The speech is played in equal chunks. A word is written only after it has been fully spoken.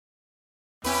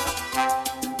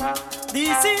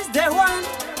This is the one.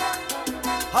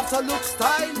 Absolute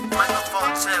Style.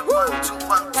 Microphone check, 1, 2,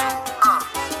 1, 2,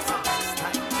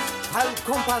 Al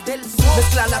compás del sol.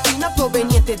 Mezcla latina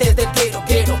proveniente desde el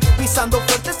quiero. Pisando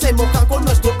fuerte se mojan con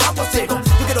nuestro aguacero.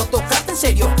 Yo quiero tocarte en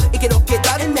serio y quiero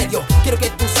quedar en medio. Quiero que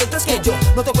tú sientas que yo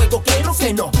no te juego, quiero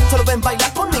que no. Solo ven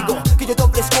bailar conmigo, que yo te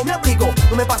ofrezco mi abrigo.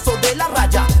 No me paso de la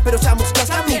raya, pero seamos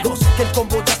casi amigos. Que el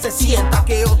combo ya se sienta,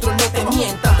 que otro no te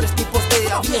mienta. Tres tipos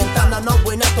te avientan a una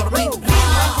buena tormenta.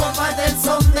 Al compás del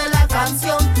son de la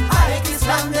canción, AX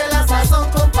plan de la sazón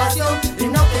con pasión.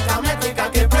 Hipnótica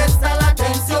métrica que presta la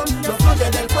atención. Lo fluye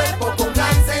del cuerpo con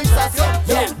gran sensación.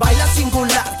 Baila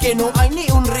singular, que no hay ni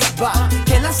un rival.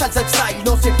 Que en la salsa Xtyle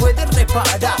no se puede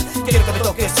reparar. Quiero que me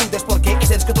toques sudes porque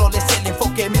ese descontrol es el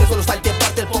enfoque. Mira solo Xtyle que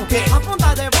parte el ponque. A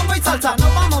punta de bombo y salsa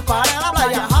nos vamos para la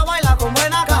playa a bailar con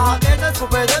buena caja que te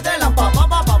escupe desde la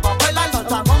bailar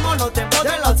salsa como los tiempos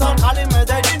de la sol. Cali,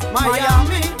 Medellín,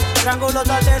 Miami, triángulo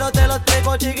saltero te los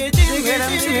traigo chiquitín.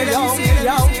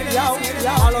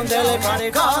 Balón de la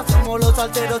pareja, somos los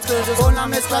salteros que con la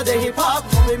mezcla de hip hop,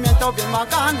 movimiento bien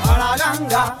bacán para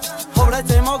ganga.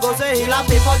 Ofrecemos goce y la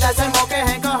people desemboque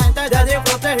en gente de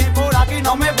disfrute y por aquí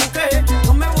no me busque,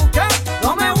 no me busque,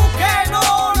 no me busque,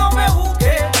 no me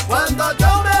busque. Cuando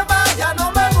yo me vaya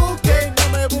no me busque,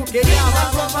 no me busque.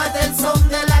 Al compás del son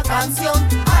de la canción,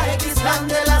 AX plan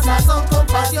de la sazón con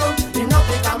pasión.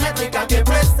 Hipnótica métrica que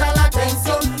presta la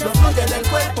atención. Lo fluye del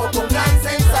cuerpo con gran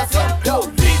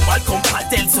sensación. Ritmo al compás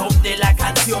del son de la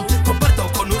canción.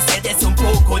 Comparto con ustedes un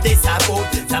poco de sabor.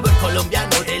 Sabor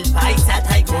colombiano del paisa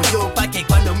traigo yo. Pa' que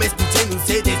cuando me escuchen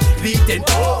ustedes griten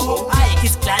oh.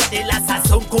 AX clan de la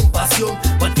sazón con pasión.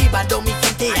 Motivando mi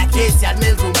gente a que se arme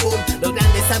el rumbón. Los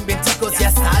grandes también chicos y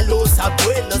hasta los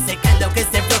abuelos. Se caen lo que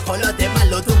se flojo, los demás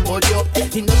lo tumbo yo.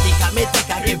 Hipnótica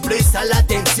métrica que presta la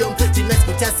atención. Si no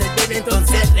escuchas el bien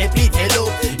entonces repítelo.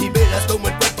 Y verás como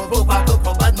el cuerpo poco a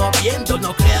poco vas moviendo.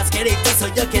 No creas que eres tú,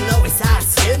 soy yo que lo está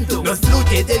haciendo. Nos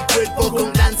fluye del cuerpo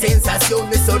con gran sensación.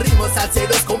 Esos ritmos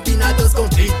salseros combinados con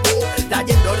ritmo,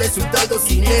 trayendo resultados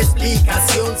sin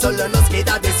explicación. Solo nos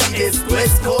queda decir esto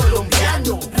es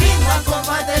colombiano. Ritmo al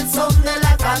compás del son de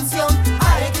la canción,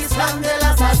 AX plan de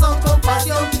la sazón con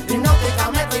pasión.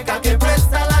 Hipnótica métrica que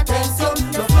presta la atención.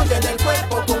 Lo fluye del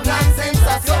cuerpo con gran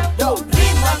sensación.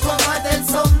 Ritmo al compás del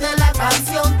son de la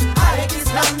canción, AX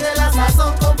plan de la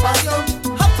sazón con pasión.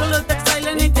 Absolute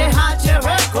Xtyle y TH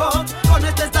Records. Con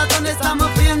este estación estamos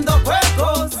viendo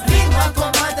juegos. Ritmo al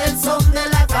compás del son de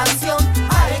la canción,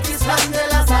 AX plan de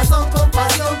la sazón con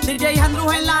pasión. DJ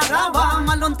Andrew en la grava,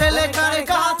 Malón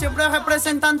Telecareca, siempre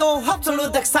representando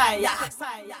Absolute Xtyle.